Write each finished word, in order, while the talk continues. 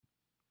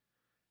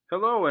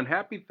Hello and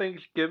happy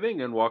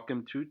Thanksgiving and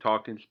welcome to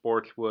Talking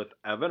Sports with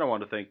Evan. I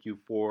want to thank you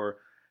for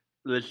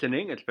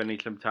listening and spending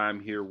some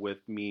time here with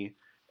me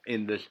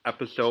in this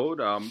episode.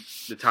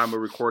 The time of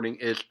recording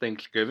is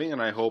Thanksgiving,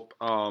 and I hope,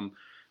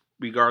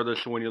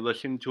 regardless of when you're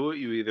listening to it,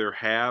 you either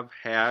have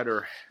had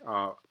or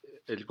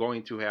is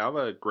going to have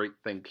a great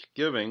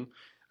Thanksgiving.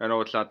 I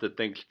know it's not the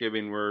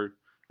Thanksgiving we're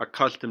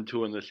accustomed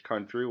to in this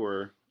country,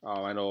 where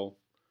I know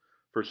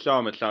for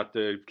some it's not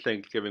the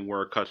Thanksgiving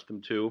we're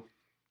accustomed to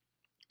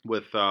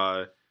with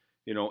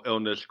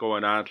illness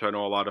going on. So I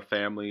know a lot of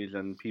families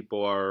and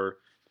people are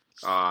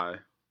uh,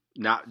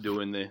 not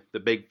doing the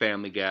big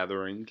family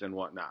gatherings and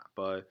whatnot.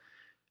 But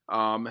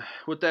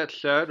with that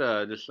said,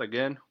 just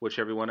again wish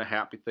everyone a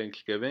happy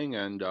Thanksgiving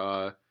and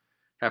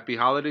happy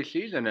holiday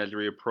season as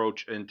we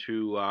approach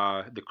into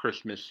the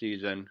Christmas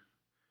season.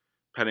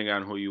 Depending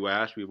on who you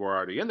ask, we were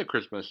already in the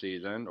Christmas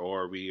season,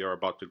 or we are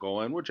about to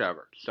go in,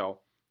 whichever. So,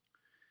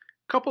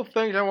 a couple of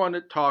things I want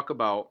to talk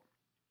about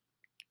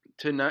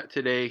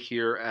today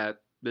here at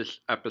this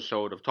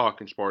episode of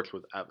Talking Sports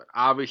with Evan.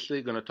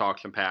 Obviously, going to talk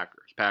some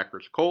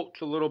Packers Colts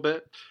a little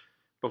bit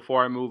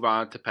before I move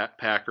on to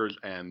Packers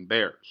and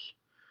Bears.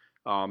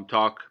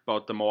 Talk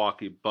about the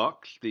Milwaukee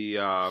Bucks.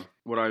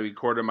 When I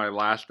recorded my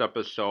last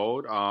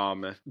episode,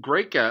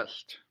 great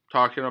guest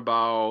talking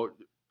about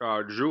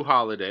Drew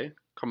Holiday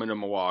coming to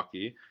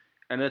Milwaukee,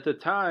 and at the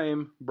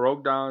time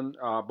Bogdan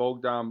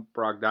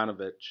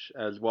Bogdanovich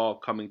as well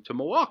coming to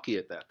Milwaukee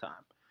at that time.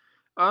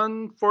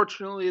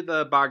 Unfortunately,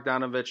 the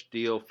Bogdanovich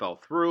deal fell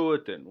through.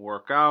 It didn't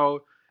work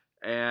out,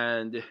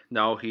 and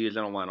now he's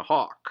an Atlanta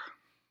Hawk.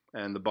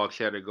 And the Bucks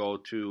had to go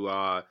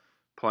to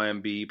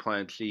Plan B,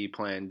 Plan C,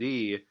 Plan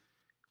D,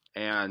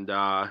 and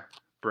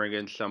bring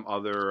in some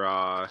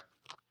other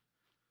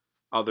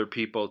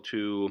people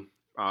to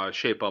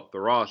shape up the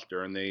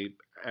roster. And they,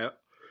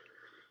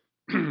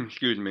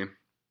 excuse me,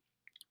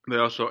 they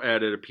also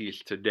added a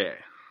piece today.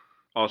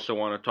 Also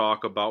want to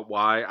talk about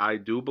why I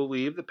do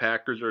believe the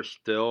Packers are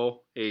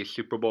still a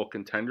Super Bowl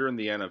contender in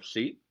the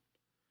NFC.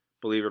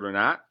 Believe it or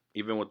not,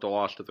 even with the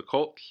loss to the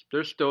Colts,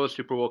 they're still a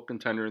Super Bowl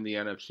contender in the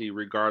NFC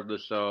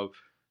regardless of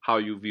how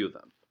you view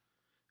them.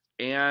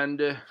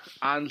 And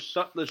on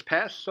this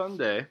past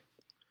Sunday,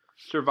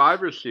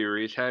 Survivor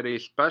Series had a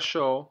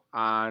special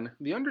on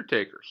The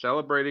Undertaker,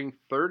 celebrating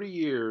 30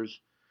 years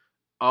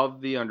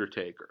of The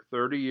Undertaker.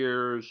 30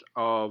 years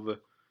of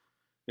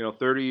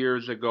 30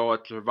 years ago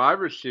at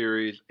Survivor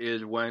Series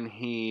is when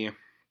he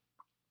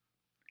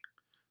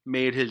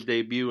made his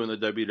debut in the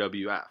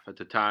WWF. At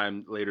the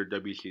time, later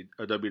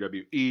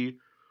WWE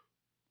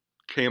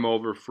came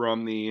over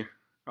from the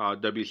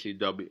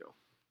WCW.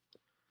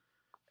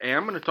 And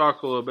I'm going to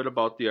talk a little bit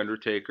about The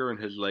Undertaker and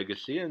his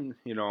legacy and,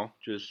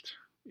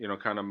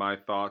 kind of my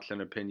thoughts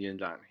and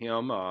opinions on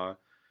him.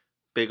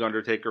 Big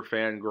Undertaker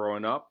fan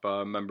growing up.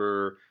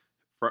 Remember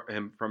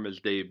him from his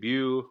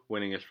debut,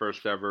 winning his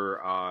first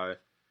ever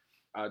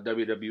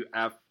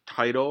WWF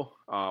title,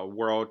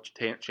 World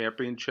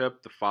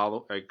Championship the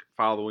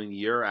following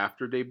year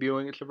after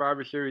debuting at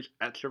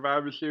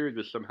Survivor Series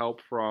with some help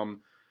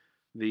from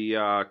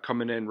the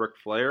coming in Ric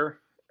Flair,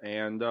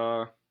 and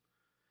the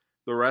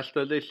rest,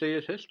 as they say,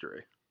 is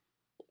history.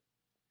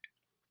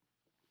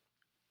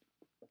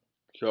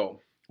 So,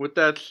 with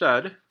that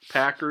said,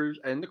 Packers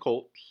and the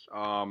Colts.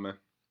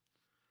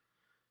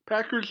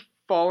 Packers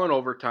fall in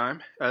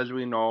overtime, as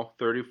we know,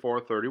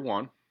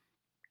 34-31.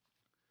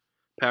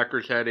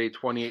 Packers had a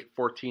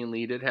 28-14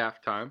 lead at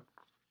halftime,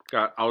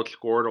 got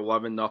outscored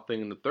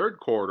 11-0 in the third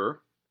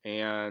quarter,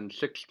 and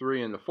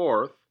 6-3 in the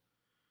fourth.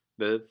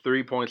 The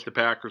 3 points the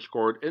Packers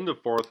scored in the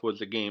fourth was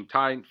a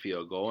game-tying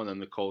field goal, and then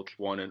the Colts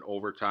won in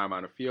overtime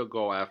on a field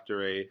goal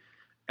after a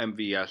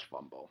MVS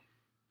fumble.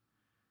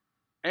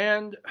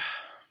 And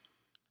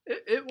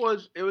it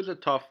was a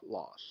tough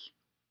loss.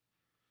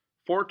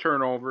 4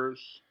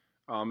 turnovers,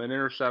 an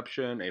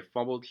interception, a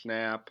fumbled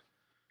snap,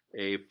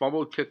 a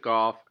fumbled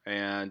kickoff,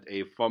 and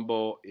a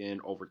fumble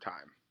in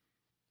overtime.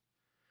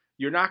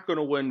 You're not going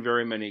to win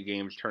very many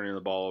games turning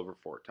the ball over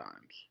 4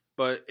 times.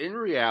 But in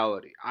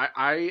reality,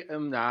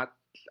 I'm not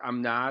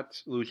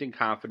losing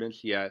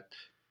confidence yet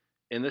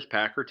in this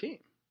Packer team.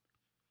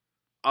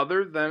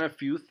 Other than a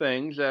few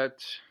things that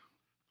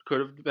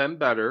could have been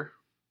better,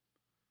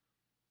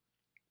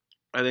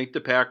 I think the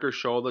Packers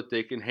show that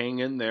they can hang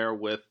in there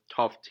with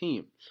tough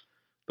teams.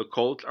 The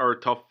Colts are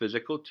a tough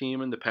physical team,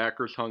 and the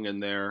Packers hung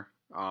in there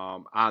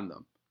on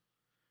them.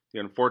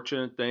 The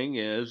unfortunate thing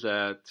is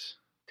that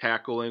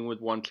tackling was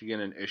once again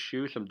an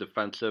issue. Some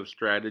defensive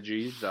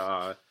strategies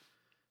are,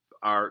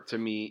 to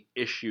me,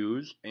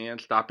 issues, and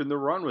stopping the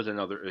run was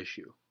another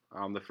issue.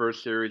 The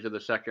first series of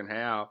the second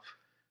half,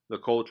 the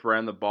Colts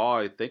ran the ball,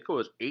 I think it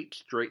was 8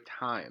 straight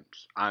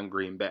times on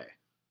Green Bay.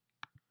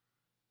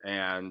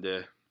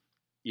 And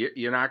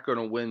you're not going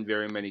to win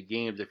very many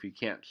games if you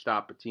can't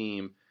stop a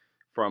team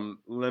from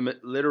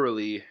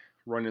literally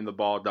running the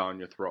ball down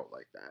your throat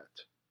like that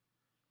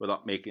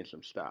without making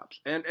some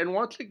stops. And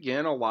once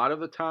again, a lot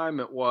of the time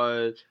it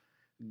was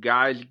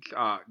guys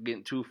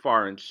getting too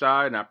far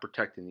inside, not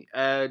protecting the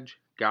edge,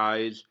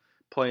 guys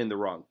playing the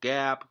wrong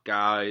gap,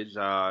 guys,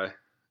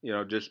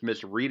 just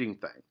misreading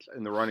things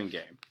in the running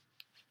game.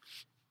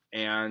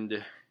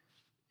 And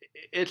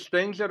it's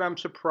things that I'm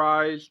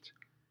surprised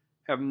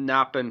have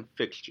not been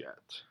fixed yet.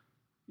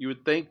 You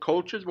would think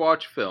coaches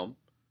watch film.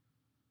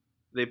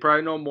 They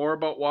probably know more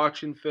about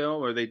watching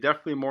film, or they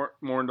definitely more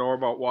know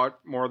about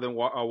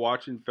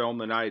watching film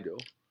than I do.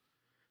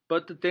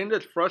 But the thing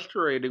that's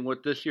frustrating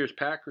with this year's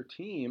Packer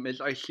team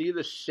is I see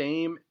the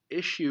same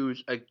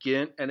issues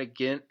again and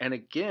again and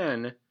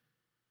again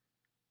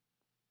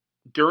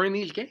during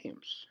these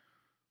games.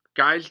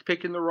 Guys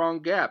picking the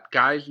wrong gap,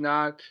 guys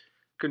not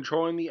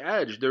controlling the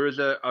edge. There was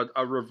a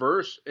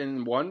reverse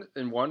in one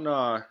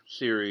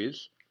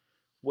series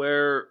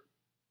where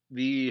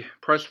the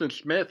Preston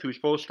Smith, who's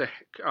supposed to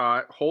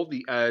hold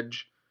the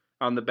edge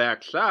on the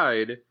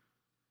backside,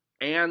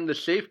 and the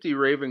safety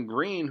Raven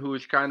Green, who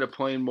is kind of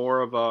playing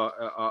more of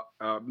a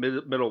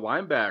middle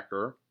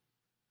linebacker,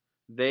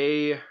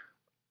 they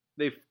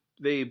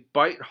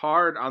bite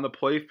hard on the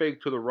play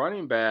fake to the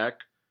running back,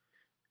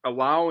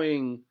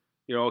 allowing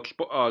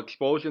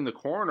exposing the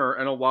corner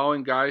and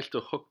allowing guys to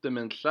hook them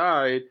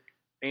inside,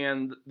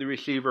 and the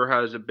receiver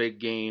has a big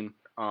gain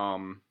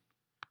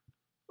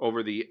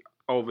over the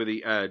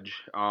edge.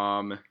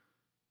 Want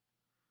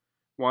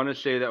to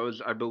say that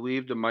was, I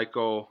believe, the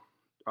Michael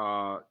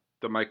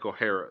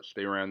Harris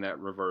they ran that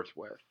reverse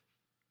with.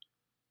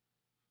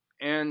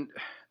 And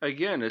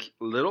again, it's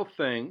little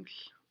things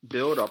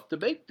build up to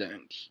big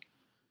things.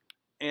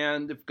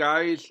 And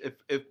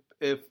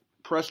if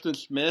Preston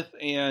Smith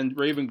and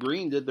Raven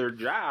Green did their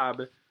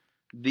job,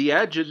 the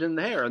edge is in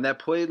there, and that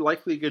play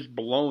likely gets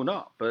blown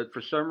up. But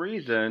for some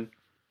reason,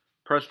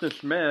 Preston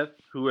Smith,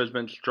 who has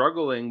been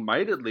struggling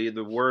mightily,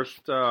 the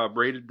worst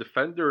rated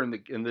defender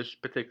in this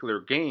particular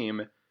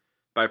game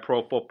by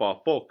Pro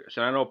Football Focus.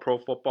 And I know Pro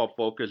Football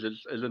Focus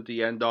isn't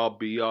the end-all,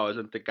 be-all,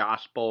 isn't the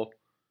gospel,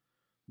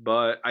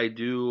 but I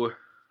do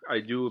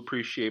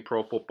appreciate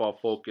Pro Football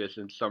Focus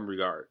in some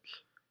regards.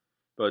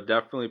 But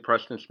definitely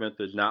Preston Smith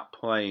is not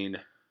playing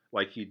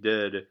like he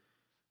did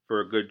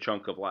for a good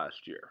chunk of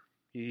last year.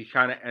 He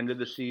kind of ended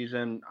the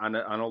season on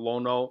a low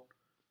note,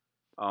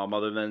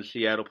 other than the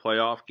Seattle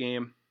playoff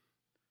game.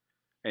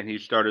 And he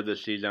started the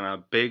season on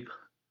a big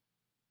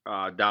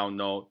down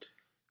note,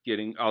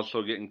 getting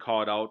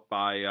called out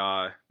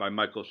by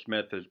Michael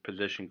Smith, his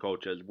position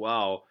coach, as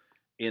well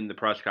in the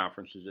press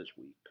conferences this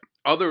week.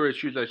 Other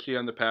issues I see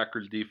on the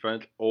Packers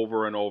defense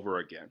over and over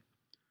again.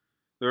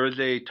 There is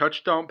a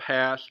touchdown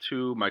pass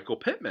to Michael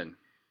Pittman,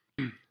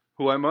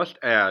 who I must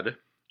add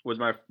was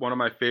one of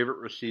my favorite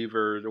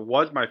receivers, or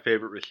was my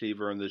favorite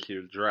receiver in this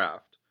year's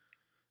draft.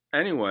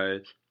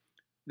 Anyways,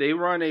 they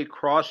run a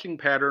crossing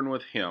pattern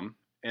with him,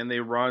 and they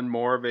run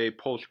more of a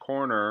post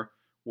corner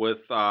with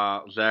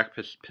Zach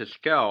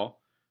Pascal,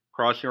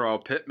 crossing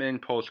around Pittman,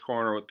 post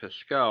corner with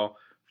Pascal.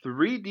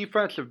 3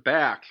 defensive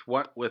backs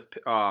went with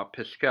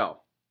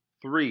Pascal.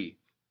 3.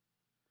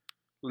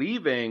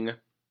 Leaving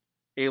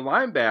a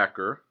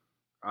linebacker,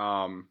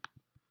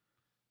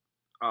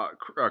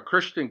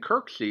 Christian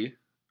Kirksey,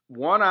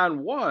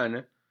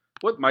 one-on-one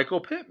with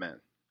Michael Pittman.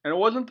 And it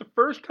wasn't the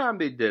first time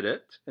they did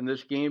it in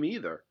this game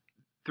either.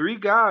 3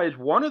 guys,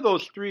 one of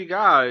those 3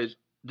 guys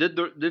did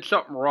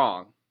something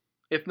wrong.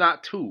 If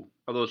not 2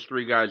 of those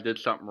 3 guys did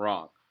something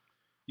wrong.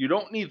 You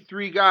don't need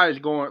 3 guys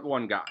going at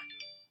one guy.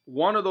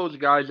 One of those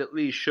guys at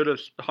least should have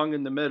hung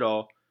in the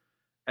middle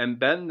and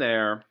been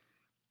there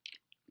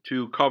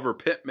to cover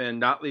Pittman,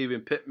 not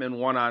leaving Pittman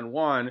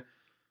one-on-one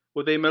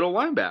with a middle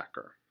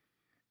linebacker.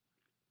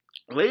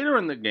 Later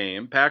in the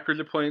game, Packers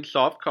are playing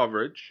soft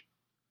coverage.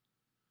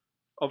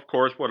 Of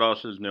course, what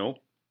else is new?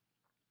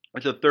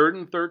 It's a 3rd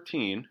and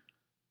 13.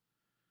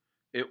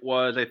 It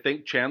was, I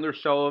think, Chandler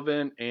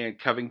Sullivan and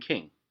Kevin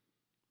King.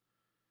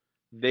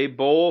 They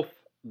both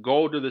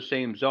go to the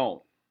same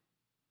zone.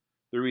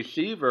 The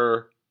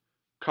receiver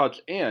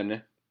comes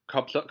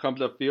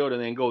upfield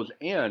and then goes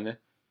in.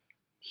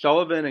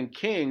 Sullivan and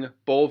King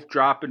both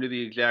drop into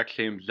the exact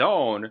same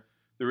zone.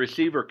 The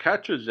receiver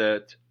catches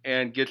it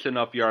and gets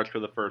enough yards for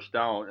the first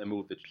down and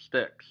move the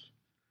sticks.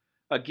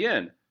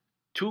 Again,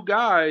 2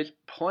 guys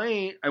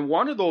playing, and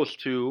one of those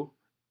 2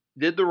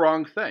 did the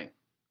wrong thing.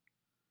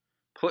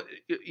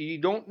 You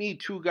don't need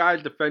 2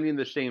 guys defending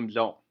the same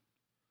zone.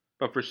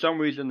 But for some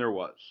reason there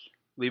was.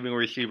 Leaving a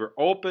receiver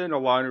open,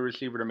 allowing the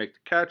receiver to make the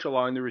catch,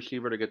 allowing the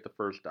receiver to get the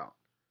first down.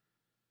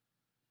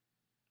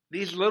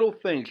 These little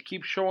things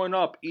keep showing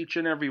up each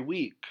and every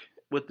week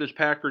with this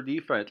Packer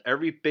defense.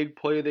 Every big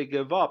play they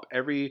give up,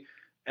 every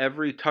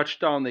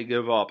touchdown they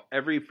give up,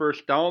 every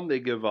first down they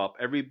give up,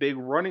 every big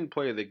running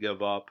play they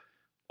give up,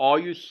 all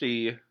you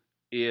see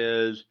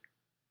is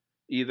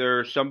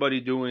either somebody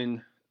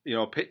doing,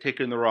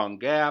 taking the wrong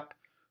gap,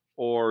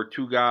 or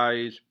 2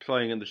 guys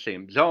playing in the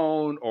same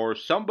zone, or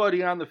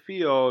somebody on the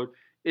field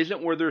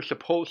isn't where they're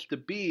supposed to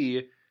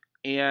be,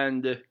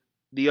 and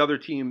the other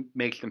team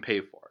makes them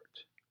pay for it.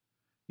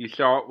 You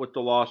saw it with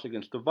the loss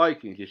against the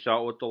Vikings. You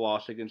saw it with the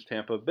loss against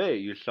Tampa Bay.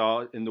 You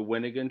saw it in the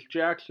win against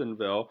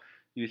Jacksonville.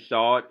 You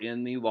saw it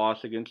in the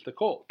loss against the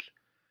Colts.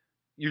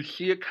 You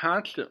see it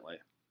constantly.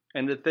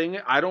 And the thing,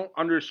 I don't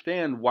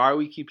understand why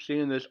we keep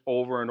seeing this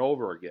over and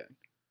over again.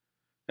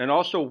 And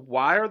also,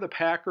 why are the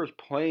Packers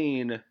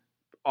playing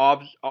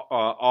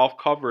off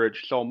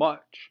coverage so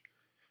much?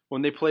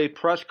 When they play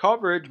press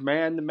coverage,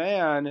 man to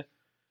man,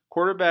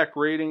 quarterback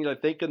ratings, I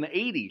think in the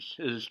 80s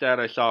is a stat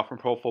I saw from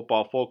Pro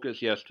Football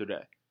Focus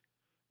yesterday.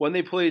 When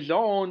they play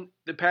zone,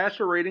 the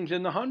passer ratings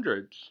in the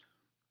hundreds.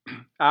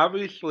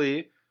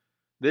 Obviously,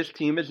 this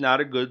team is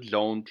not a good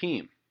zone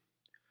team.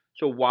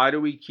 So why do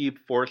we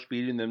keep force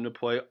feeding them to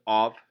play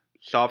off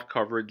soft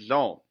coverage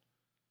zone?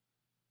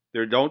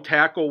 They don't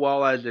tackle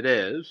well as it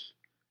is.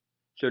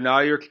 So now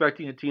you're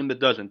expecting a team that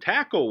doesn't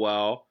tackle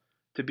well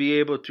to be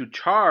able to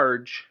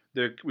charge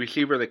the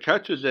receiver that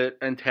catches it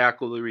and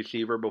tackle the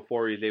receiver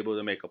before he's able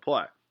to make a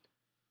play.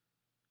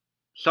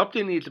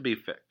 Something needs to be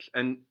fixed.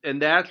 And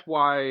that's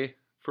why,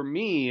 for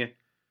me,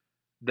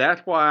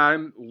 that's why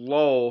I'm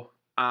low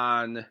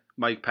on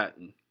Mike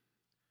Pettine.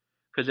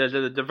 Because as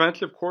a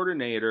defensive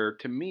coordinator,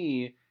 to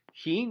me,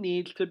 he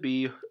needs to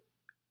be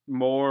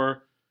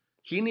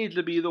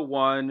the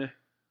one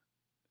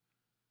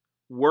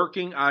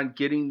working on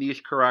getting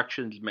these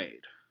corrections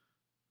made.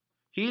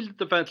 He's the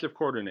defensive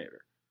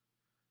coordinator.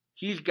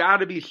 He's got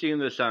to be seeing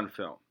this on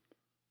film.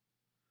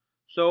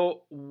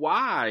 So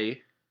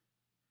why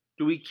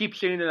do we keep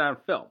seeing it on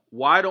film?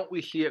 Why don't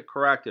we see it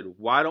corrected?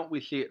 Why don't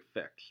we see it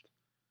fixed?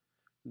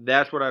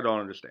 That's what I don't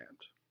understand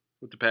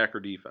with the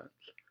Packer defense.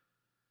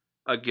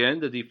 Again,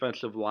 the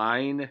defensive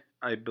line,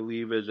 I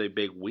believe, is a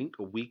big weak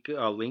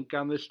link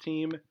on this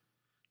team.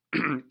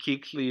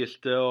 Keeksley is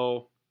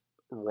still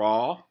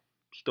raw,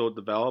 still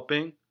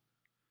developing.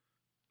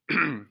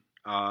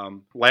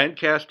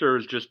 Lancaster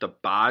is just a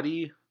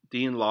body.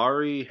 Dean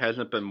Lowry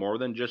hasn't been more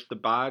than just a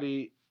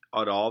body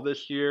at all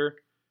this year.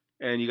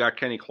 And you got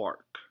Kenny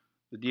Clark.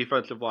 The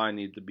defensive line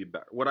needs to be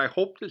better. What I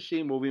hope to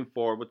see moving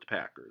forward with the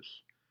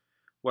Packers,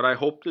 what I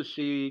hope to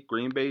see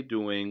Green Bay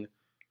doing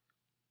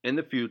in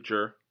the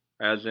future,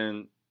 as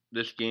in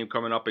this game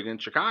coming up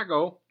against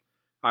Chicago,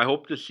 I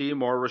hope to see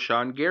more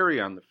Rashawn Gary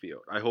on the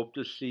field. I hope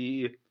to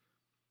see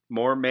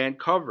more man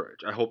coverage.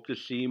 I hope to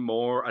see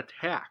more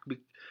attack.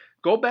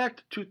 Go back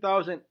to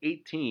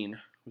 2018.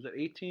 Was it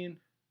 18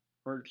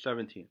 or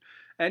 17?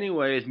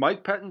 Anyways,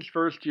 Mike Pettine's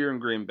first year in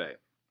Green Bay.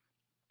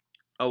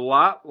 A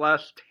lot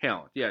less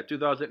talent. Yeah,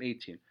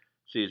 2018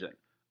 season.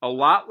 A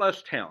lot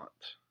less talent.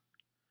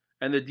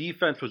 And the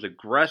defense was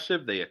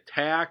aggressive. They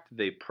attacked.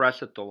 They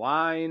pressed at the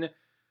line.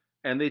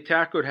 And they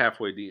tackled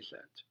halfway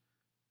decent.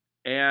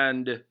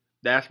 And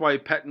that's why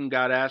Pettine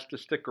got asked to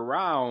stick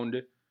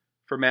around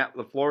for Matt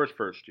LaFleur's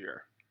first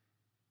year.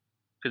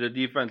 Because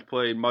the defense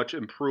played much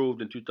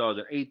improved in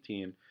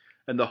 2018.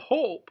 And the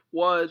hope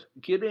was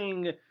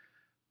getting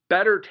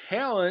better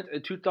talent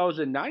in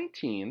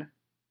 2019.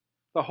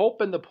 The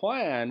hope and the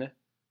plan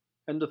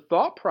and the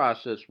thought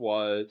process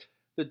was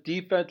the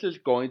defense is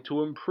going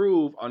to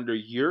improve under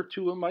year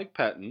 2 of Mike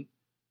Pettine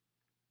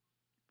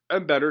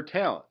and better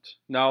talent.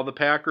 Now, the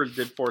Packers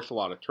did force a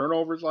lot of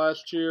turnovers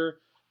last year.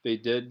 They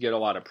did get a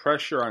lot of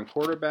pressure on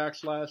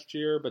quarterbacks last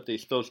year, but they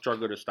still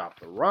struggled to stop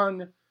the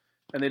run,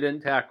 and they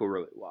didn't tackle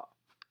really well.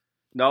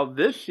 Now,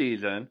 this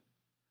season,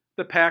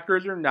 the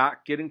Packers are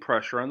not getting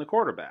pressure on the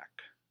quarterback,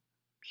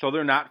 so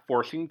they're not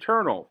forcing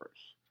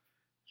turnovers.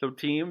 So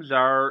teams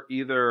are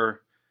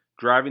either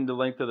driving the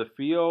length of the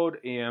field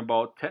in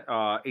about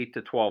 8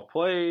 to 12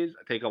 plays,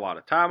 take a lot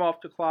of time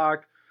off the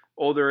clock,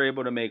 or they're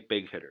able to make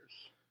big hitters.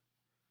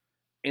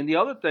 And the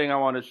other thing I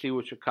want to see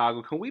with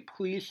Chicago, can we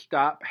please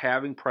stop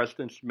having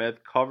Preston Smith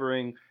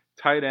covering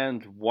tight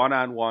ends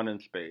one-on-one in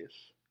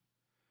space?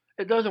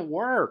 It doesn't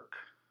work.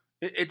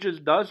 It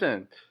just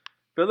doesn't.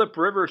 Phillip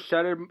Rivers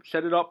set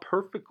it up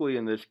perfectly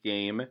in this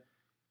game.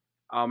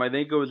 I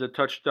think it was a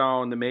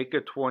touchdown to make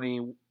it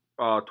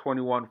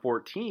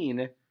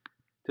 21-14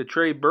 to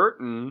Trey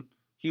Burton.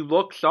 He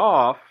looks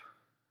off.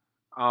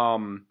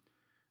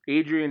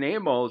 Adrian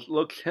Amos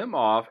looks him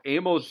off.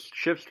 Amos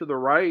shifts to the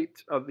right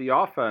of the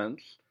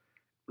offense,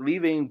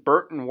 leaving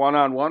Burton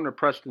one-on-one with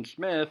Preston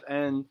Smith,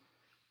 and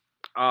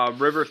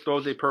Rivers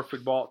throws a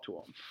perfect ball to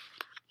him.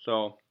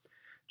 So,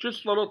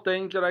 just little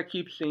things that I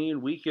keep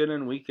seeing week in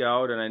and week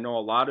out, and I know a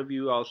lot of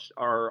you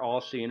are all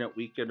seeing it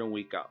week in and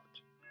week out.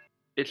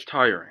 It's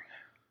tiring,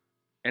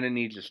 and it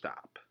needs to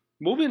stop.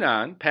 Moving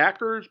on,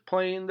 Packers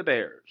playing the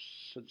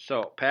Bears.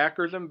 So,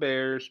 Packers and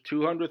Bears,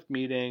 200th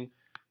meeting.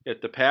 If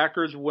the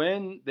Packers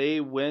win, they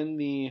win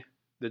the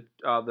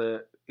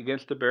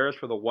against the Bears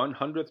for the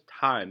 100th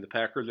time. The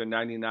Packers are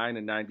 99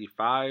 and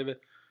 95,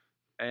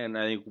 and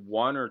I think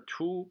 1 or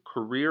 2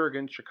 career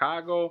against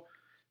Chicago.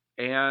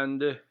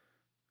 And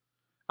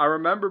I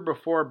remember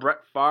before Brett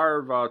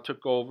Favre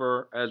took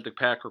over as the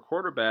Packer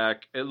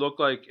quarterback, it looked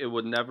like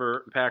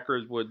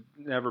Packers would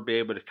never be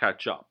able to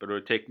catch up. It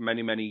would take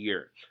many, many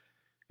years.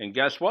 And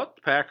guess what?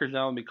 The Packers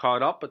now will be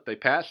caught up, but they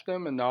passed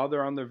them, and now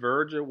they're on the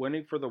verge of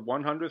winning for the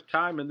 100th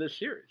time in this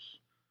series.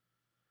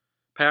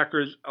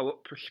 Packers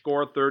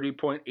score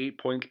 30.8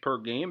 points per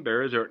game.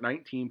 Bears are at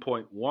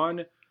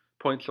 19.1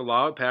 points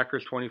allowed.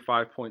 Packers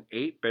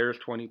 25.8. Bears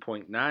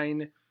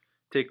 20.9.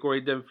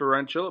 Takeaway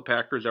differential, the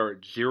Packers are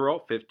at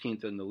 0,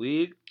 15th in the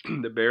league.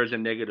 The Bears are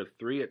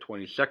 -3 at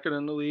 22nd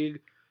in the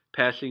league.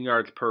 Passing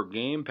yards per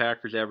game,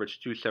 Packers average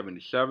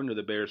 277 to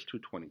the Bears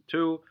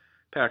 222.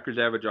 Packers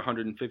average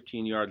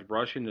 115 yards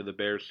rushing to the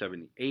Bears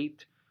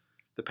 78.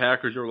 The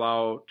Packers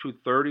allow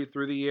 230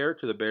 through the air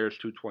to the Bears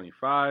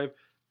 225.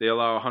 They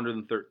allow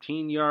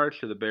 113 yards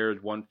to the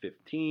Bears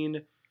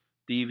 115.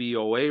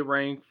 DVOA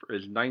rank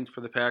is 9th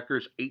for the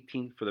Packers,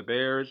 18th for the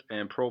Bears,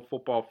 and Pro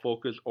Football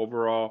Focus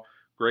overall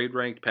grade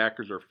ranked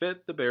Packers are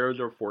 5th, the Bears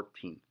are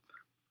 14th.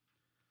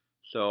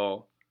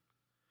 So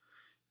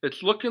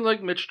it's looking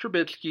like Mitch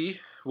Trubisky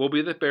will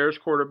be the Bears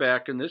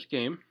quarterback in this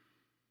game.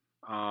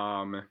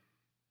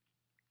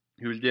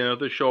 He was dealing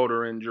with a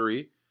shoulder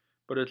injury,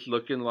 but it's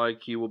looking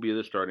like he will be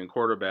the starting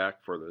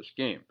quarterback for this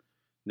game.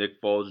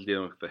 Nick Foles is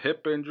dealing with a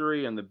hip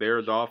injury, and the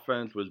Bears'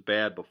 offense was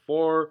bad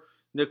before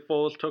Nick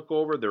Foles took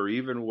over. They're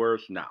even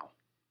worse now.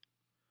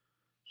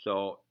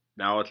 So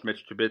now it's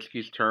Mitch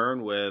Trubisky's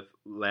turn with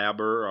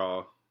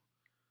Labber,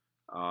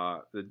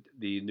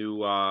 the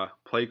new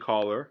play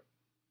caller,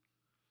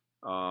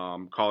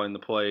 calling the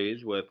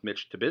plays with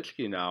Mitch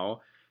Trubisky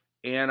now.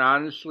 And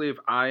honestly, if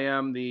I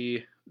am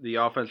the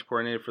offense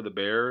coordinator for the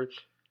Bears,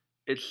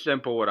 it's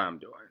simple what I'm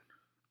doing.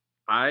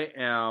 I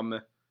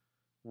am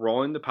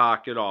rolling the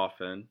pocket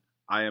often.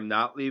 I am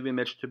not leaving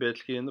Mitch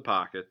Trubisky in the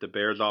pocket. The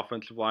Bears'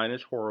 offensive line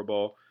is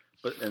horrible,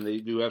 and they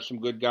do have some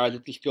good guys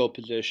at the skill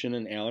position,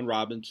 and Allen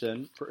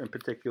Robinson in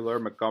particular,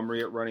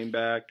 Montgomery at running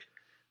back.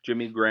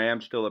 Jimmy Graham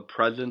still a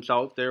presence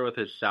out there with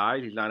his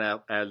size. He's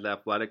not as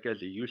athletic as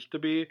he used to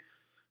be,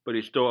 but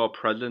he's still a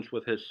presence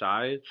with his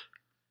size.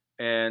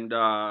 And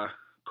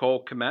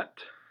Cole Kmet,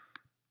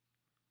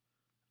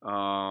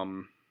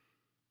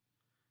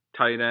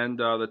 tight end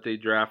that they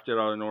drafted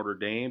out of Notre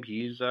Dame,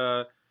 he's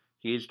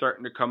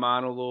starting to come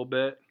on a little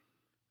bit.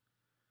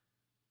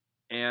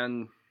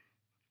 And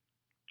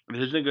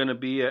this isn't going to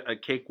be a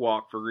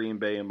cakewalk for Green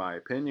Bay, in my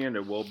opinion.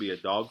 It will be a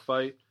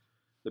dogfight.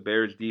 The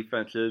Bears'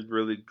 defense is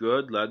really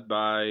good, led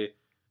by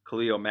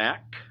Khalil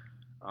Mack,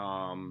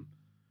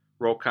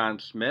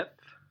 Roquan Smith,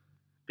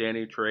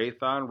 Danny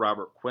Trevathan,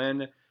 Robert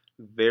Quinn.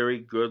 Very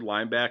good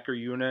linebacker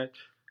unit.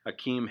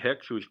 Akeem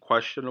Hicks, who's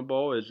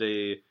questionable, is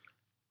a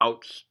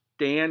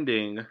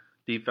outstanding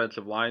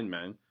defensive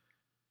lineman.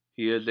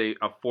 He is a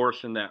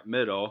force in that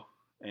middle.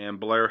 And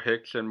Blair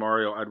Hicks and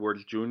Mario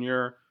Edwards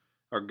Jr.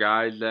 are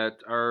guys that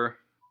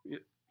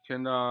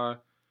can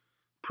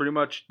pretty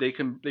much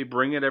they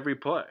bring it every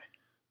play.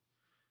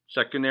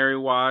 Secondary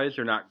wise,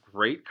 they're not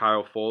great.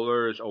 Kyle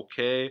Fuller is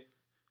okay.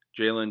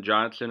 Jalen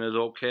Johnson is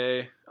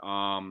okay.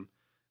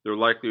 They're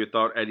likely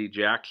without Eddie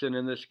Jackson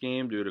in this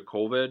game due to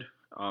COVID.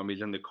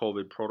 He's in the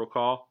COVID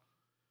protocol.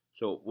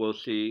 So we'll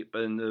see. But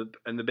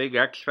the big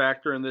X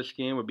factor in this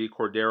game would be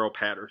Cordero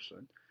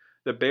Patterson.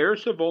 The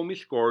Bears have only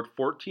scored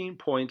 14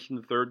 points in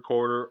the third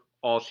quarter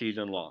all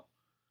season long.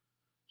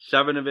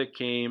 7 of it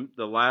came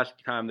the last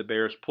time the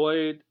Bears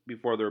played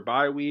before their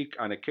bye week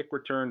on a kick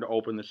return to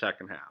open the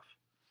second half.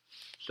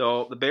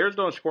 So the Bears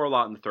don't score a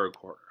lot in the third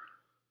quarter.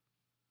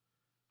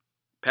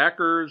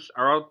 Packers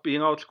are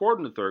being outscored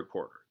in the third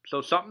quarter.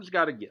 So something's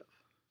got to give.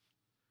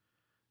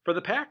 For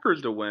the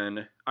Packers to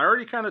win, I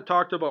already kind of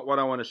talked about what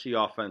I want to see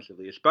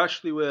offensively,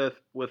 especially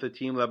with a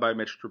team led by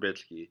Mitch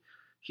Trubisky.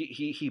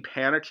 He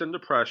panics under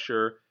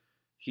pressure.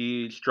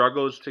 He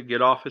struggles to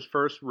get off his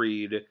first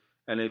read.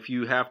 And if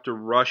you have to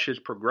rush his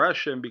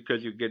progression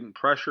because you're getting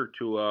pressure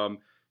to him,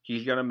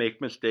 he's going to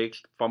make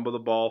mistakes, fumble the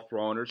ball,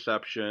 throw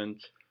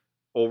interceptions,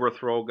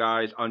 overthrow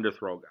guys,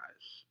 underthrow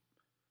guys.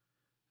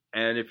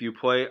 And if you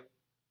play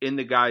in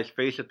the guy's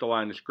face at the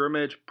line of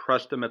scrimmage,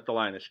 press them at the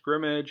line of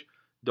scrimmage.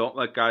 Don't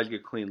let guys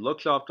get clean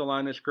looks off the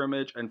line of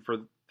scrimmage. And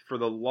for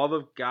the love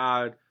of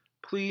God,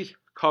 please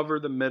cover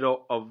the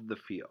middle of the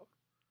field.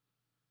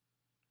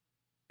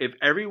 If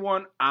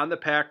everyone on the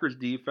Packers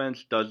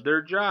defense does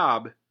their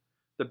job,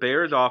 the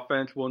Bears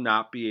offense will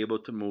not be able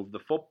to move the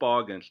football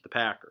against the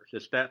Packers.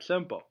 It's that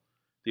simple.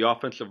 The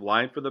offensive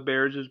line for the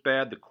Bears is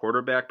bad. The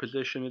quarterback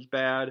position is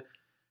bad.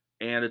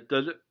 And it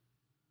doesn't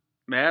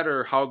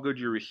matter how good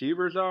your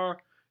receivers are.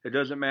 It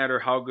doesn't matter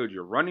how good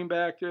your running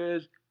back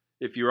is.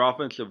 If your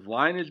offensive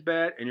line is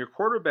bad and your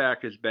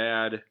quarterback is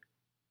bad,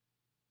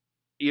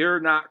 you're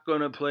not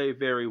going to play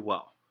very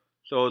well.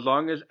 So as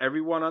long as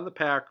everyone on the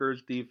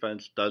Packers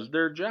defense does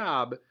their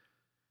job,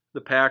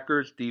 the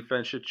Packers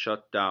defense should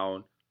shut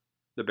down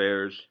the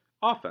Bears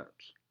offense.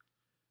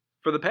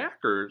 For the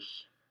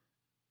Packers,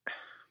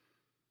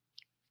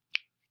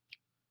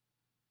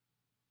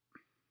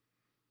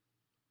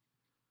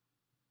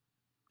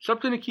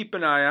 something to keep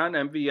an eye on.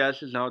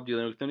 MVS is now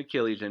dealing with an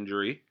Achilles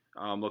injury.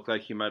 Looked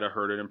like he might have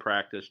hurt it in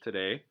practice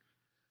today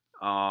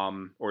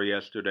or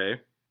yesterday.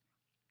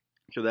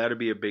 So that would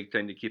be a big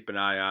thing to keep an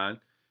eye on.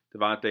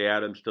 Devontae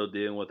Adams still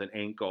dealing with an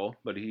ankle,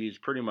 but he's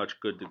pretty much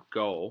good to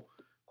go.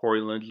 Corey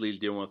Linsley's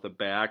dealing with a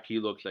back. He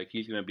looks like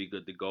he's going to be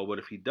good to go. But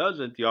if he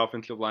doesn't, the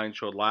offensive line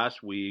showed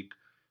last week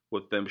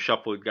with them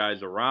shuffling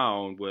guys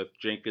around, with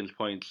Jenkins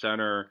playing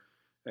center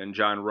and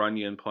John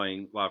Runyon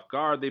playing left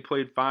guard, they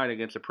played fine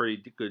against a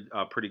pretty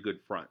good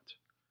front.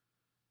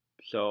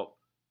 So,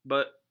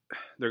 but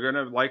they're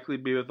going to likely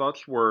be without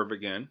Swerve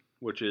again,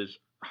 which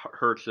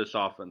hurts this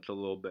offense a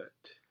little bit.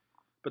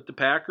 But the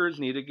Packers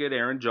need to get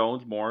Aaron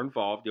Jones more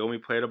involved. He only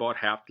played about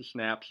half the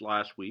snaps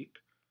last week.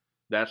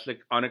 That's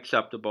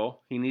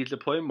unacceptable. He needs to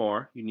play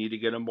more. You need to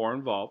get him more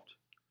involved.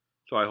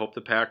 So I hope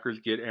the Packers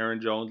get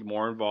Aaron Jones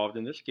more involved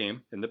in this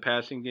game, in the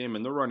passing game,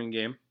 in the running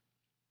game.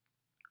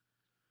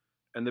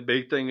 And the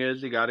big thing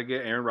is you got to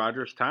get Aaron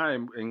Rodgers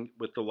time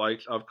with the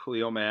likes of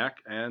Khalil Mack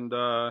and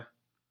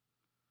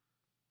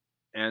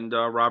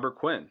Robert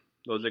Quinn.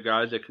 Those are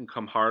guys that can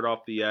come hard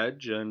off the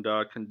edge and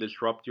can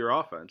disrupt your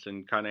offense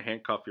and kind of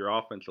handcuff your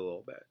offense a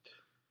little bit.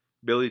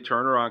 Billy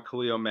Turner on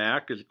Khalil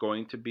Mack is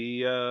going to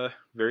be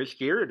very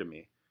scary to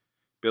me.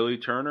 Billy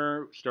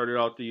Turner started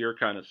out the year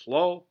kind of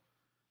slow,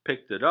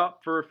 picked it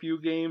up for a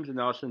few games, and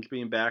now since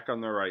being back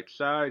on the right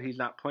side, he's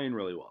not playing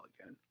really well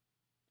again.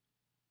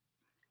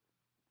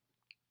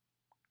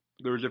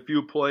 There was a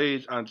few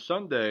plays on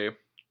Sunday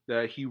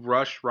that he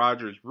rushed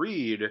Rodgers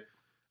Reed,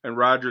 and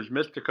Rodgers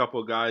missed a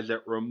couple of guys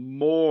that were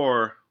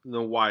more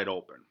than wide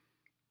open.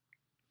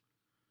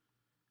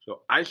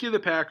 So I see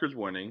the Packers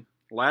winning.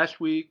 Last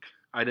week,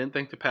 I didn't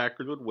think the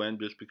Packers would win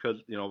just because,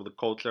 the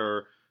Colts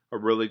are a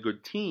really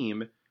good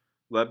team,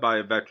 led by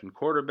a veteran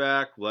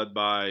quarterback, led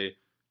by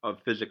a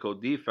physical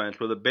defense,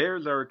 where the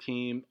Bears are a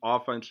team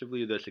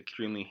offensively that's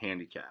extremely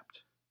handicapped.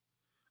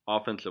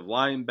 Offensive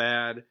line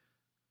bad,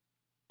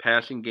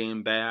 passing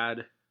game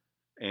bad,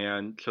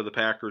 and so the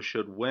Packers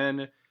should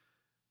win.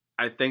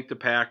 I think the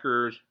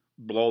Packers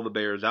blow the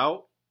Bears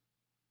out.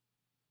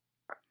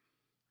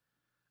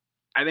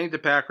 I think the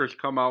Packers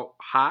come out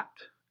hot.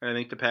 I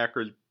think the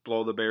Packers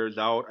blow the Bears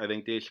out. I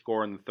think they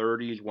score in the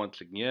 30s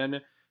once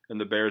again, and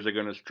the Bears are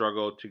going to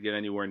struggle to get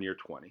anywhere near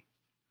 20.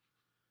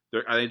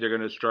 I think they're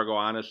going to struggle,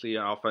 honestly,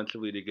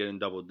 offensively to get in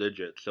double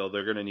digits. So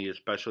they're going to need a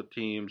special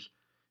teams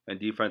and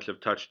defensive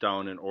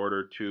touchdown in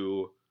order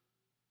to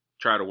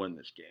try to win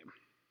this game.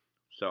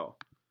 So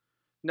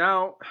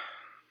now,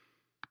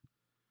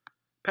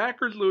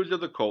 Packers lose to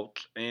the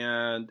Colts,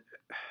 and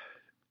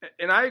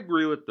I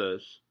agree with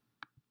this.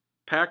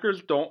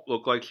 Packers don't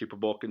look like Super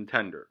Bowl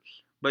contenders.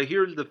 But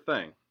here's the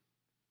thing.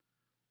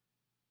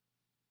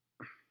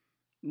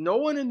 No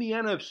one in the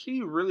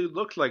NFC really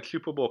looks like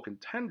Super Bowl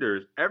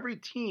contenders. Every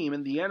team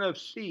in the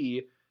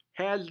NFC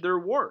has their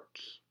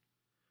warts.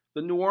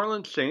 The New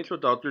Orleans Saints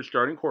without their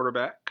starting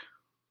quarterback.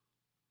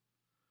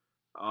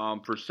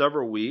 For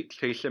several weeks,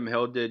 Taysom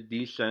Hill did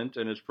decent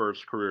in his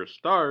first career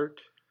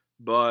start,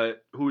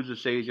 but who's to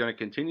say he's going to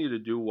continue to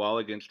do well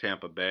against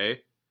Tampa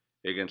Bay,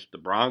 against the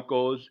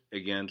Broncos,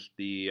 against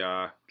the,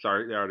 they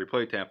already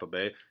played Tampa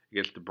Bay,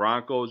 against the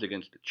Broncos,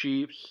 against the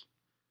Chiefs.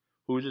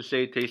 Who's to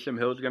say Taysom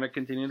Hill is going to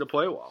continue to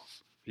play well?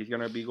 He's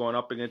going to be going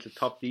up against a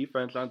tough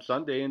defense on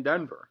Sunday in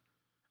Denver.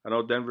 I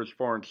know Denver's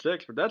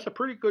 4-6, but that's a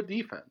pretty good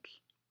defense.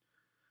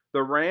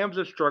 The Rams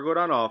have struggled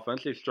on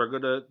offense. They've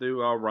struggled to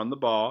run the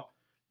ball.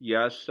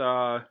 Yes,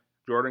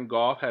 Jordan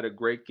Goff had a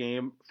great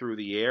game through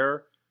the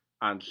air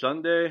on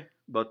Sunday,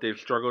 but they've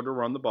struggled to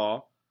run the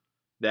ball.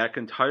 That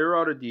can tire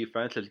out a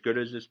defense as good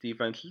as this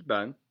defense has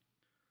been.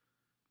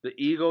 The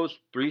Eagles,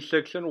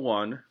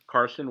 3-6-1.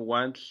 Carson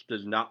Wentz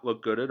does not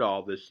look good at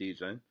all this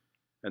season,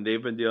 and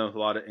they've been dealing with a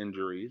lot of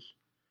injuries.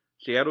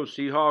 Seattle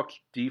Seahawks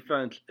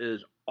defense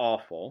is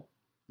awful.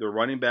 Their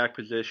running back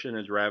position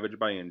is ravaged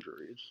by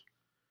injuries.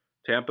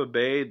 Tampa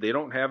Bay, they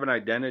don't have an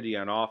identity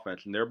on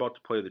offense, and they're about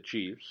to play the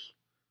Chiefs.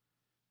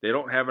 They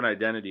don't have an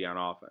identity on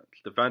offense.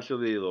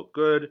 Defensively, they look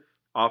good.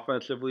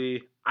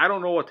 Offensively, I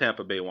don't know what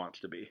Tampa Bay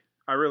wants to be.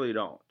 I really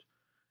don't.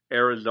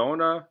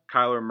 Arizona,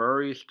 Kyler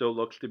Murray still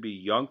looks to be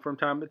young from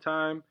time to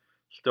time,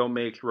 still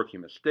makes rookie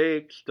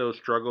mistakes, still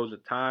struggles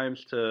at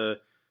times to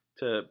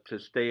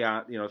stay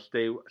on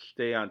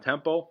stay on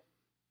tempo.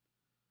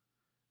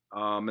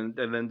 And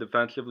then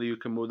defensively, you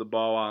can move the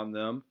ball on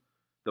them.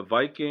 The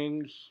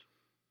Vikings,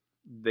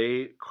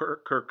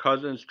 Kirk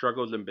Cousins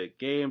struggles in big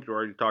games. We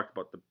already talked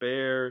about the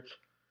Bears.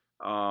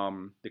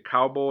 The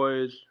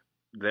Cowboys,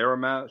 they're a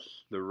mess.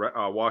 The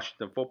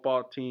Washington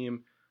football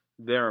team,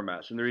 they're a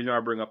mess. And the reason I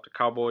bring up the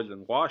Cowboys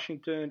and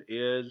Washington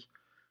is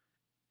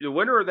the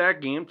winner of that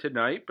game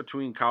tonight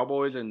between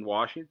Cowboys and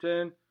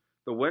Washington,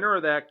 the winner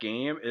of that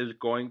game is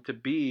going to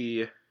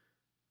be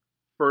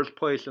first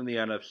place in the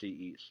NFC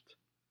East.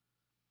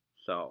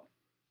 So,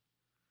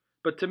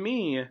 but to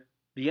me,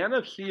 the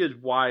NFC is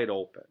wide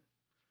open.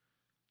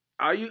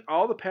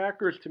 All the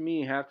Packers to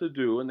me have to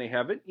do, and they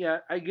haven't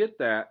yet, I get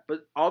that,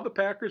 but all the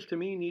Packers to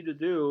me need to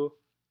do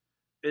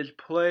is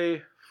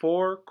play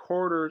 4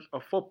 quarters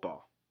of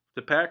football.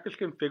 The Packers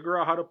can figure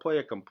out how to play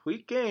a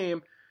complete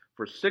game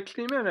for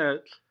 60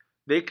 minutes.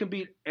 They can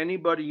beat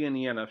anybody in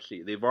the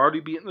NFC. They've already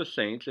beaten the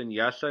Saints, and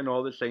yes, I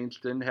know the Saints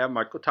didn't have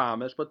Michael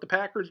Thomas, but the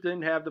Packers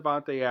didn't have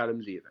Devontae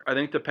Adams either. I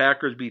think the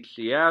Packers beat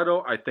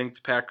Seattle. I think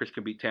the Packers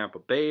can beat Tampa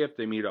Bay if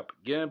they meet up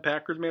again.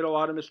 Packers made a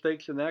lot of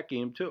mistakes in that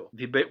game, too.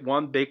 The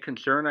one big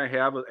concern I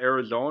have with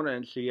Arizona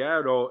and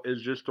Seattle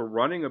is just the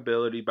running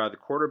ability by the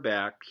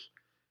quarterbacks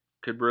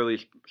could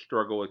really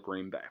struggle with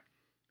Green Bay.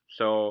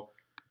 So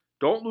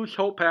don't lose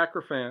hope,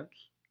 Packer fans.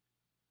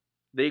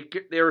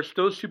 They are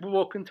still Super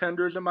Bowl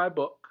contenders in my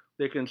book.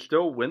 They can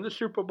still win the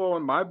Super Bowl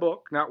in my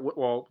book.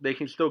 They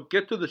can still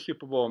get to the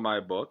Super Bowl in my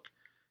book.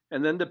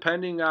 And then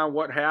depending on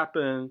what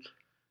happens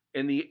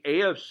in the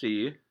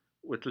AFC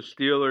with the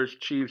Steelers,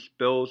 Chiefs,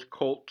 Bills,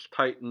 Colts,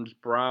 Titans,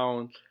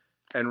 Browns,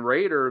 and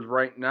Raiders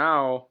right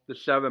now, the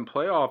 7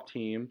 playoff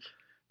teams,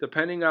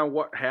 depending on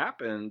what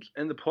happens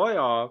in the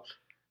playoffs,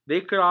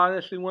 they could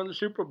honestly win the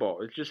Super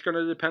Bowl. It's just going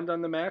to depend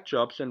on the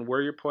matchups and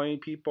where you're playing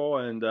people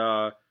and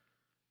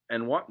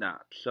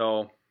whatnot.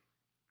 So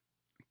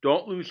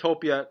don't lose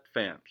hope yet,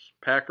 fans.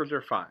 Packers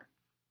are fine.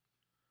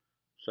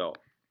 So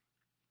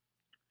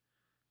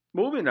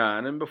moving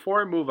on, and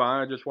before I move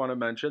on, I just want to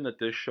mention that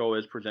this show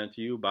is presented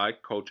to you by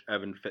Coach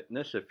Evan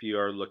Fitness. If you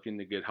are looking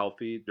to get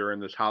healthy during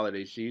this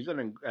holiday season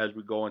and as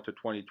we go into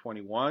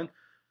 2021,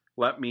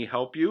 let me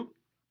help you.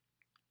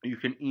 You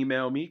can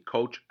email me,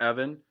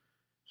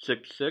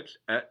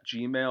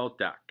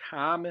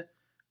 coachevan66@gmail.com.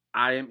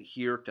 I am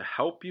here to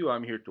help you.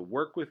 I'm here to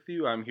work with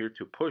you. I'm here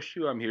to push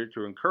you. I'm here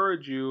to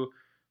encourage you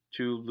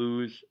to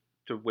lose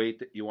the weight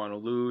that you want to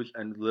lose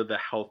and live a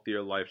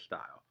healthier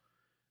lifestyle.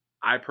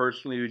 I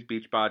personally use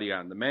Beachbody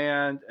On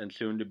Demand and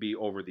soon to be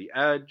Over the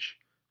Edge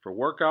for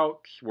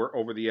workouts.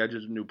 Over the Edge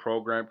is a new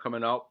program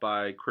coming out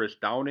by Chris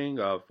Downing,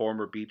 a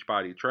former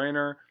Beachbody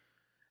trainer.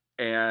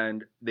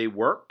 And they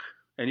work,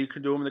 and you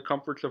can do them in the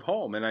comforts of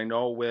home. And I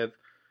know with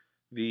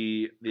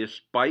the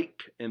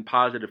spike in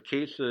positive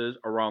cases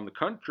around the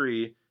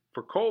country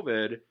for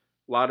COVID, a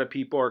lot of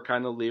people are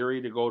kind of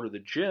leery to go to the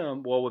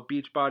gym. Well, with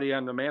Beachbody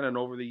On Demand and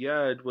Over the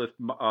Edge, with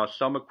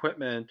some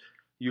equipment,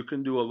 you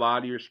can do a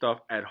lot of your stuff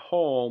at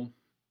home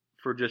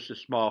for just a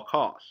small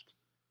cost.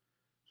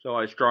 So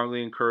I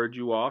strongly encourage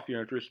you all, if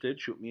you're interested,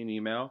 shoot me an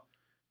email,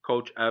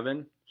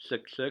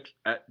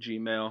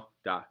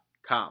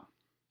 coachevan66@gmail.com.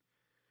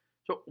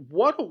 So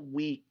what a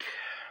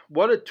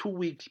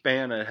 2-week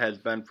span it has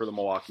been for the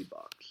Milwaukee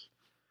Bucks.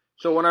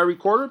 So when I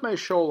recorded my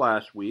show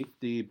last week,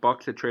 the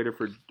Bucks had traded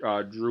for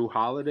Drew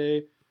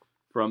Holiday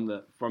from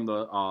the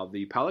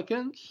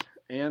Pelicans,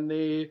 and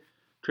they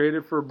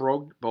traded for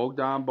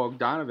Bogdan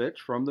Bogdanovic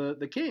from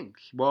the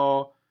Kings.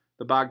 Well,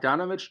 the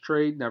Bogdanovic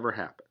trade never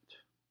happened.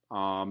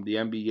 The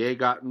NBA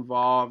got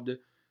involved,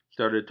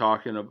 started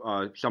talking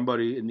of some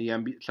team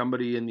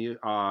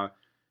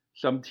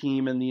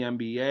in the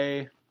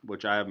NBA,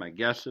 which I have my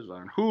guesses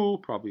on who,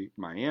 probably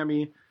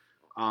Miami,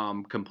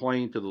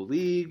 complained to the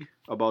league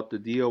about the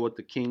deal with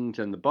the Kings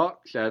and the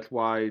Bucks. That's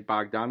why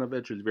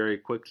Bogdanovic was very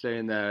quick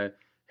saying that,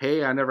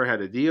 hey, I never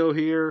had a deal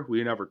here.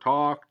 We never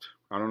talked.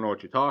 I don't know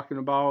what you're talking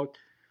about.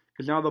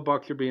 Because now the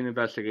Bucks are being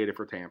investigated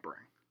for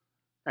tampering,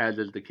 as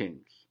is the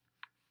Kings.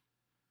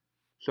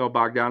 So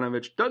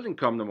Bogdanovic doesn't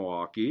come to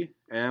Milwaukee,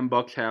 and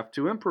Bucks have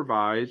to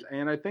improvise,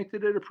 and I think they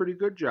did a pretty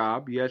good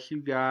job. Yes,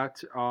 you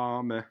got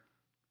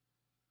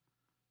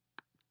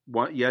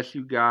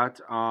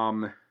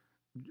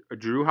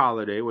Drew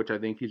Holiday, which I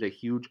think he's a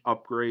huge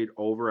upgrade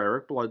over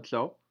Eric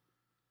Bledsoe.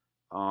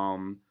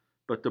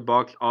 But the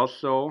Bucks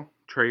also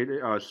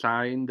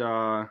signed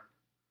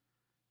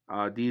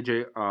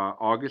DJ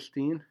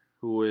Augustine,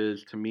 who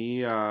is to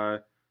me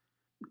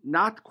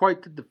not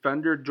quite the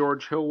defender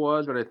George Hill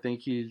was, but I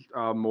think he's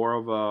more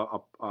of a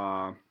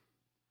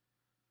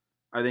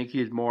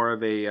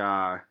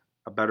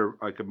better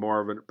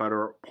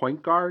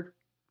point guard,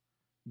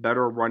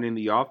 better running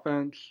the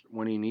offense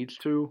when he needs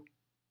to.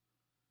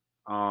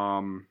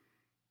 I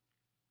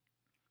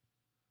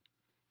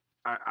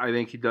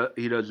think he does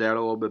that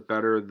a little bit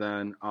better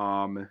than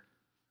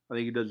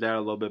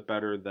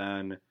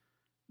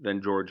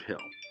than George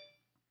Hill.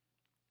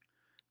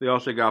 They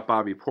also got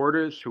Bobby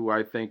Portis, who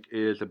I think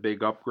is a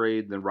big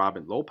upgrade than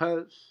Robin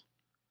Lopez.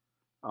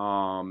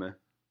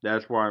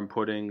 That's where I'm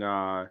putting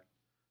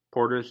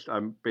Portis.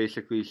 I'm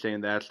basically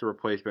saying that's the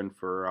replacement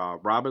for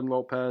Robin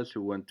Lopez,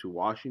 who went to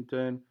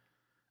Washington.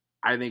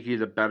 I think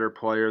he's a better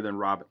player than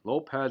Robin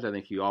Lopez. I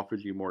think he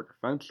offers you more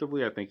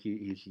defensively. I think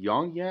he's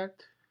young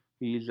yet.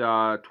 He's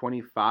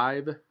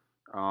 25,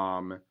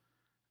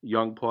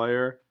 young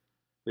player.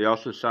 They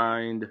also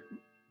signed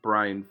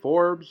Brian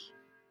Forbes.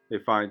 They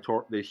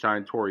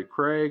signed Torrey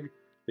Craig.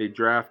 They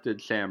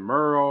drafted Sam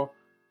Merrill,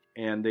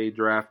 and they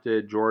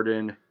drafted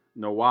Jordan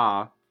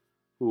Noah,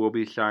 who will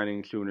be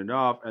signing soon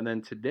enough. And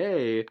then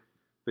today,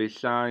 they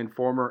signed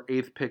former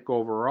 8th pick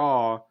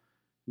overall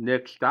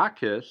Nick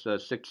Stauskas, a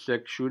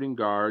 6'6" shooting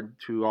guard,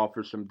 to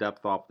offer some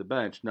depth off the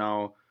bench.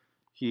 Now,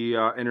 he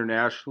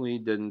internationally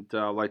didn't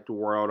light the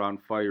world on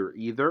fire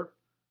either.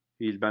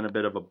 He's been a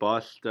bit of a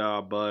bust,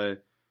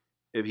 but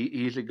if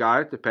he's a guy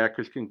that the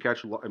Packers can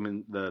catch. I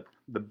mean, the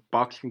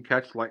Bucks can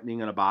catch lightning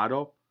in a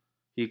bottle.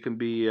 He can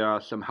be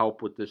some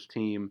help with this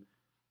team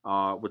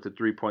with the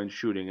 3-point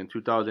shooting. In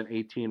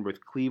 2018 with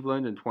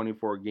Cleveland in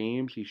 24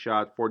 games, he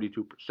shot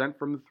 42%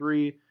 from the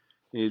three.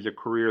 And he's a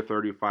career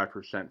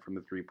 35% from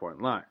the 3-point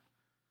line.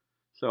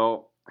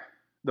 So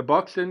the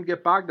Bucks didn't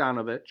get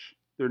Bogdanovic.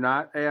 They're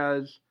not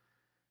as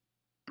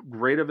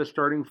great of a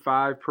starting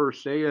five per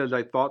se as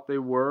I thought they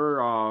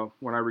were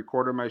when I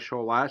recorded my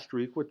show last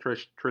week with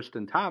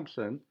Tristan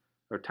Thompson,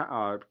 or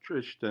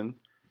Tristan.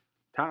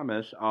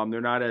 Thomas.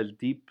 They're not as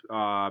deep.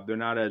 They're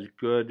not as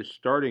good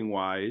starting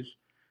wise,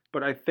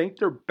 but I think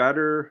they're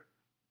better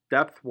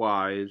depth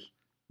wise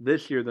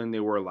this year than they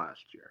were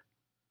last year.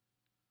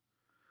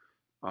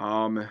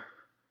 I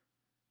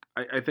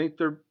think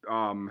they're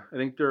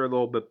a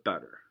little bit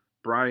better.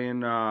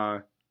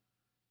 Brian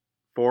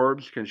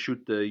Forbes can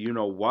shoot the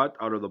what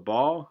out of the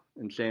ball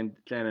in San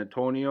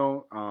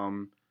Antonio.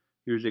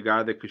 He was a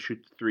guy that could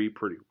shoot the three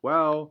pretty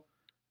well,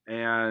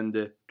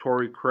 and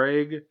Torrey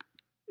Craig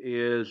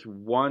is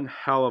one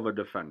hell of a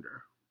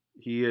defender.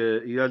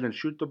 He doesn't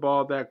shoot the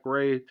ball that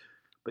great,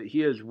 but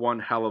he is one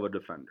hell of a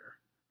defender.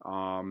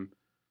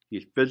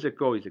 He's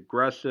physical, he's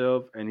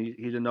aggressive, and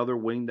he's another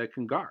wing that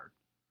can guard.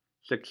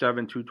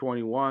 6'7",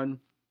 221.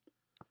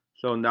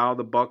 So now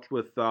the Bucks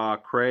with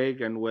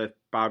Craig and with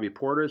Bobby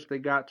Portis, they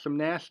got some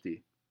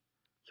nasty.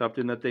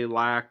 Something that they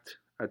lacked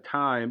at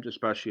times,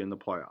 especially in the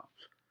playoffs.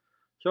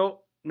 So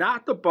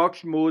not the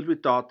Bucks moves we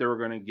thought they were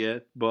going to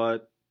get,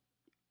 but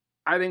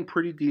I think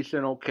pretty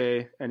decent,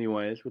 okay,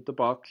 anyways, with the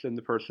Bucks and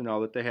the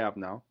personnel that they have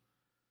now.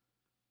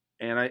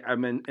 And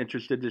I'm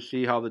interested to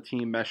see how the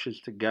team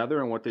meshes together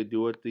and what they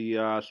do at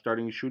the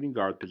starting shooting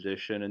guard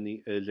position. And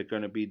is it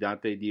going to be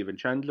Dante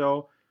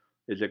DiVincenzo?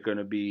 Is it going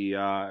to be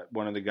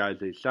one of the guys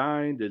they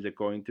signed? Is it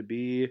going to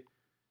be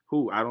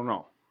who? I don't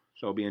know.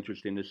 So it'll be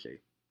interesting to see.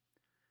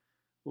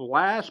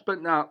 Last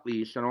but not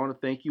least, and I want to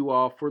thank you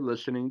all for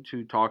listening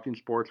to Talking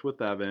Sports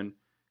with Evan.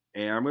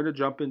 And I'm going to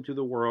jump into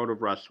the world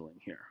of wrestling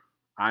here.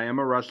 I am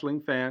a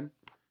wrestling fan.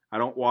 I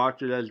don't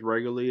watch it as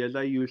regularly as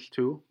I used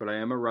to, but I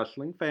am a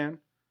wrestling fan.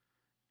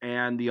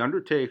 And The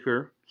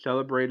Undertaker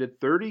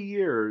celebrated 30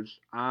 years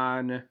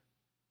on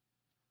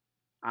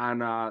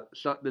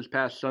this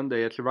past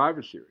Sunday at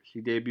Survivor Series.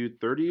 He debuted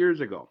 30 years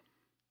ago.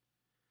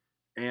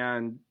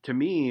 And to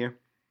me,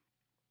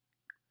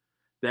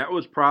 that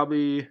was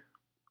probably,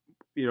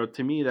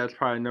 that's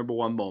probably number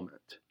one moment.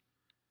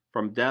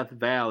 From Death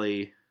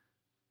Valley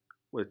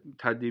with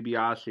Ted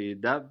DiBiase,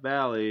 Death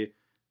Valley,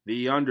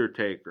 The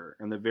Undertaker,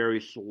 and the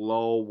very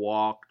slow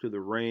walk to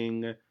the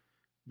ring,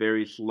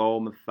 very slow,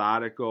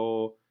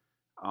 methodical,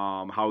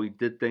 how he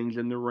did things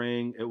in the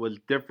ring. It was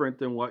different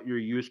than what you're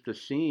used to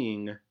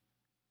seeing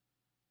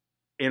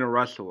in a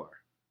wrestler.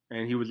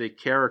 And he was a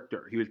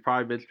character. He was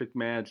probably Vince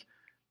McMahon's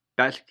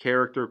best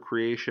character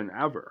creation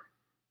ever.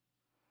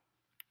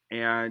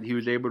 And he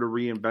was able to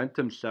reinvent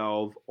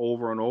himself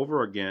over and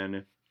over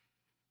again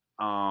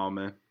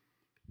to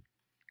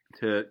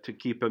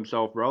keep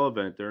himself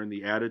relevant. During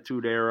the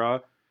Attitude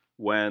Era,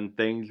 when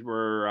things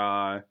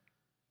were,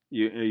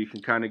 you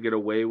can kind of get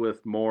away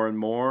with more and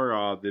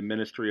more. The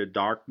Ministry of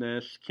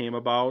Darkness came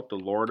about, the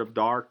Lord of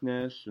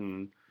Darkness,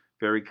 and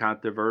very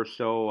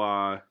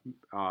controversial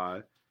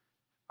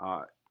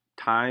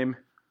time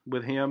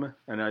with him.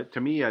 And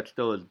to me, that's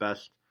still his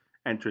best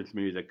entrance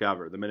music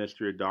ever. The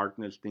Ministry of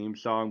Darkness theme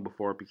song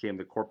before it became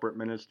the Corporate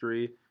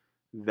Ministry.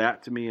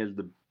 That to me is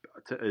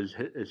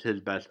his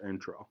best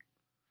intro.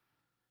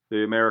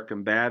 The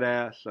American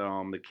Badass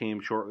that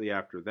came shortly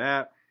after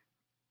that.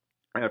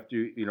 Before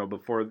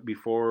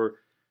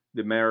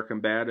the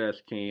American Badass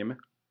came,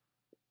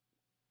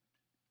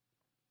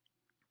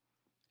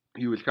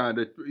 he was kind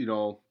of,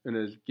 in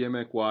his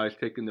gimmick wise,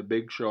 taking the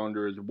Big Show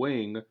under his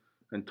wing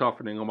and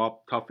toughening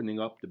up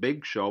the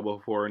Big Show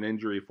before an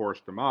injury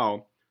forced him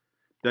out.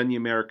 Then the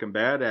American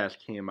Badass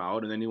came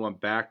out, and then he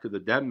went back to the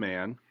Dead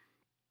Man.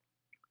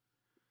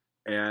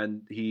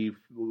 And his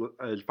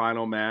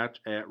final match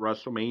at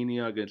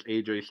WrestleMania against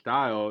AJ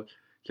Styles,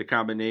 it's a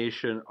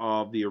combination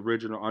of the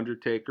original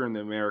Undertaker and the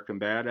American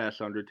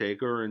Badass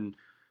Undertaker and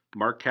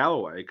Mark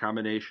Calloway, a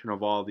combination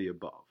of all the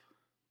above.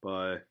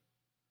 But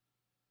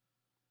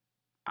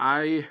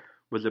I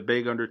was a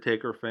big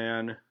Undertaker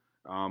fan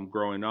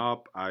growing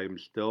up. I'm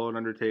still an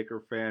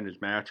Undertaker fan.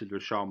 His matches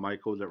with Shawn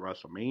Michaels at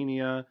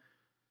WrestleMania,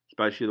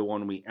 especially the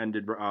one we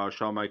ended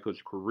Shawn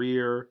Michaels'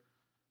 career,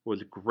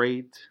 was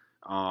great.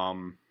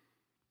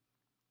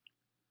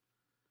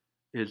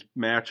 His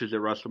matches at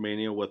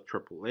WrestleMania with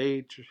Triple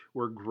H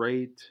were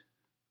great.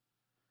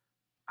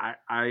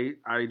 I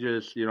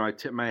just, I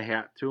tip my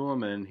hat to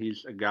him, and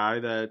he's a guy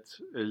that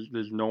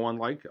there's no one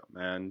like him.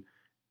 And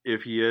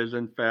if he is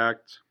in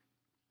fact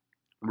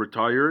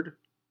retired,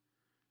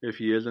 if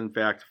he is in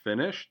fact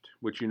finished,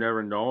 which you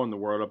never know in the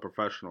world of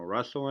professional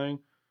wrestling,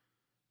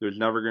 there's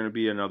never going to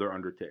be another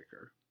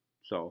Undertaker.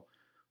 So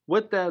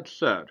with that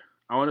said,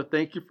 I want to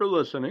thank you for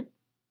listening.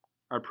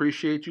 I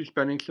appreciate you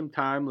spending some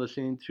time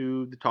listening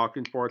to the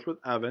Talking Sports with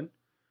Evan.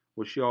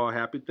 Wish you all a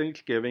happy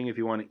Thanksgiving. If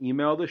you want to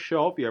email the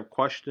show, if you have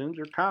questions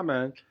or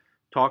comments,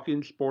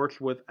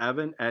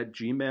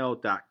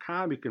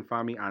 talkingsportswithevan@gmail.com. You can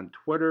find me on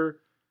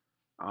Twitter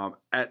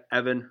at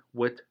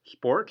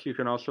EvanWhitSports. You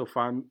can also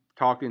find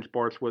Talking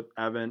Sports with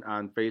Evan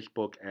on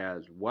Facebook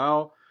as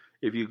well.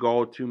 If you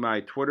go to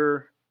my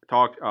Twitter,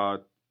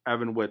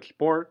 Evan with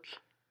Sports.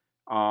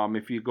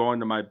 If you go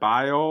into my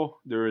bio,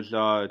 there's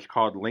it's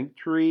called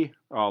Linktree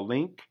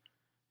link.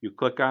 You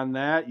click on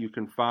that, you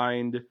can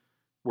find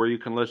where you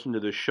can listen to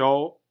the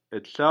show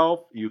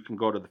itself. You can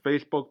go to the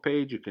Facebook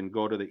page, you can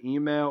go to the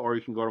email, or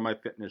you can go to my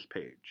fitness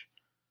page.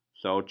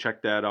 So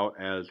check that out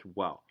as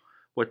well.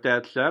 With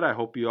that said, I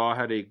hope you all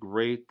had a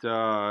great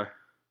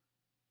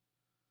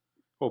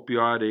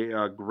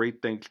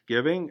great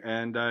Thanksgiving,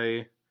 and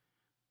I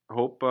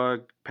hope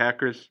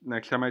Packers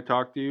next time I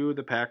talk to you,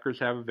 the Packers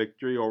have a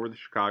victory over the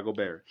Chicago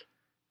Bears.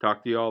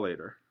 Talk to you all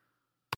later.